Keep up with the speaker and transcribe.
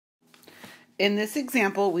In this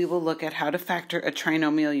example, we will look at how to factor a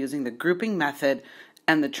trinomial using the grouping method,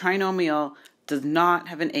 and the trinomial does not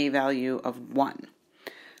have an a value of 1.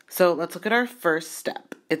 So let's look at our first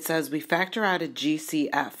step. It says we factor out a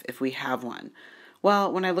GCF if we have one.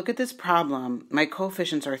 Well, when I look at this problem, my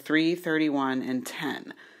coefficients are 3, 31, and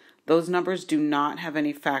 10. Those numbers do not have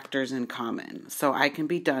any factors in common, so I can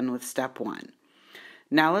be done with step 1.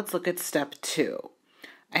 Now let's look at step 2.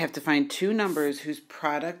 I have to find two numbers whose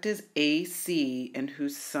product is AC and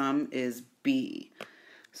whose sum is B.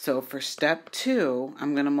 So for step 2,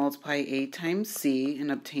 I'm going to multiply A times C and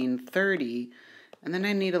obtain 30, and then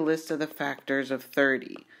I need a list of the factors of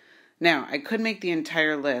 30. Now, I could make the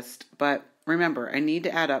entire list, but remember, I need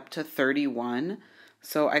to add up to 31,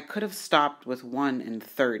 so I could have stopped with 1 and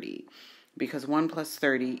 30, because 1 plus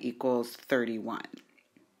 30 equals 31.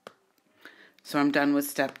 So I'm done with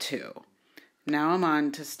step 2. Now I'm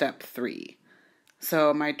on to step 3.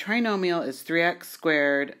 So my trinomial is 3x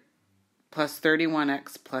squared plus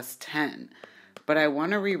 31x plus 10, but I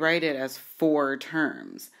want to rewrite it as 4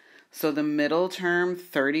 terms. So the middle term,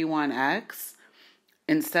 31x,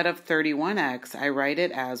 instead of 31x, I write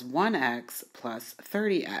it as 1x plus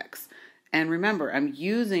 30x. And remember, I'm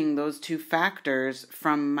using those two factors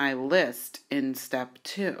from my list in step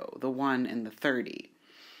 2, the 1 and the 30.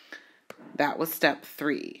 That was step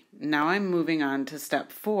 3. Now I'm moving on to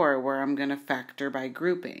step 4, where I'm going to factor by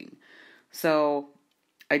grouping. So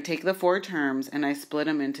I take the 4 terms and I split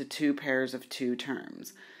them into 2 pairs of 2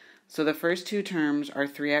 terms. So the first 2 terms are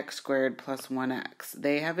 3x squared plus 1x.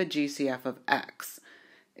 They have a GCF of x.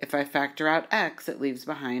 If I factor out x, it leaves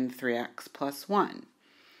behind 3x plus 1.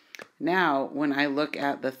 Now, when I look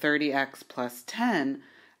at the 30x plus 10,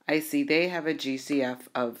 I see they have a GCF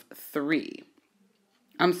of 3.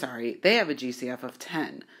 They have a GCF of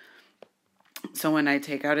 10. So when I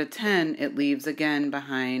take out a 10, it leaves again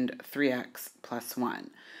behind 3x plus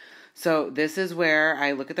 1. So this is where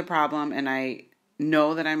I look at the problem and I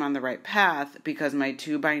know that I'm on the right path because my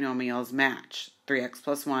two binomials match, 3x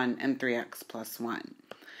plus 1 and 3x plus 1.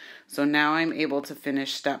 So now I'm able to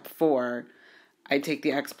finish step 4. I take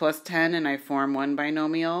the x plus 10 and I form one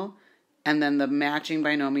binomial, and then the matching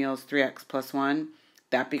binomial is 3x plus 1.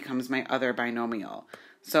 That becomes my other binomial.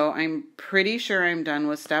 So I'm pretty sure I'm done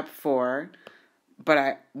with step 4, but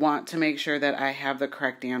I want to make sure that I have the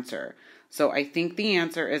correct answer. So I think the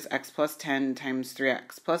answer is x plus 10 times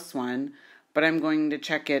 3x plus 1, but I'm going to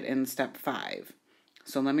check it in step 5.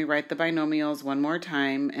 So let me write the binomials one more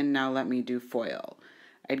time, and now let me do FOIL.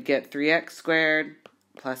 I'd get 3x squared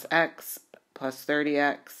plus x plus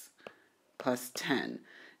 30x plus 10.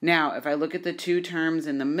 Now, if I look at the 2 terms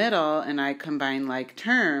in the middle and I combine like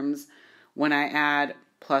terms, when I add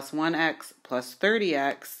plus 1x plus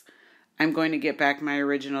 30x, I'm going to get back my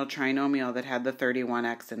original trinomial that had the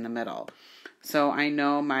 31x in the middle. So I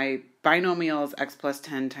know my binomial is x plus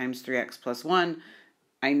 10 times 3x plus 1.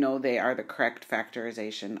 I know they are the correct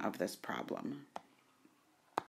factorization of this problem.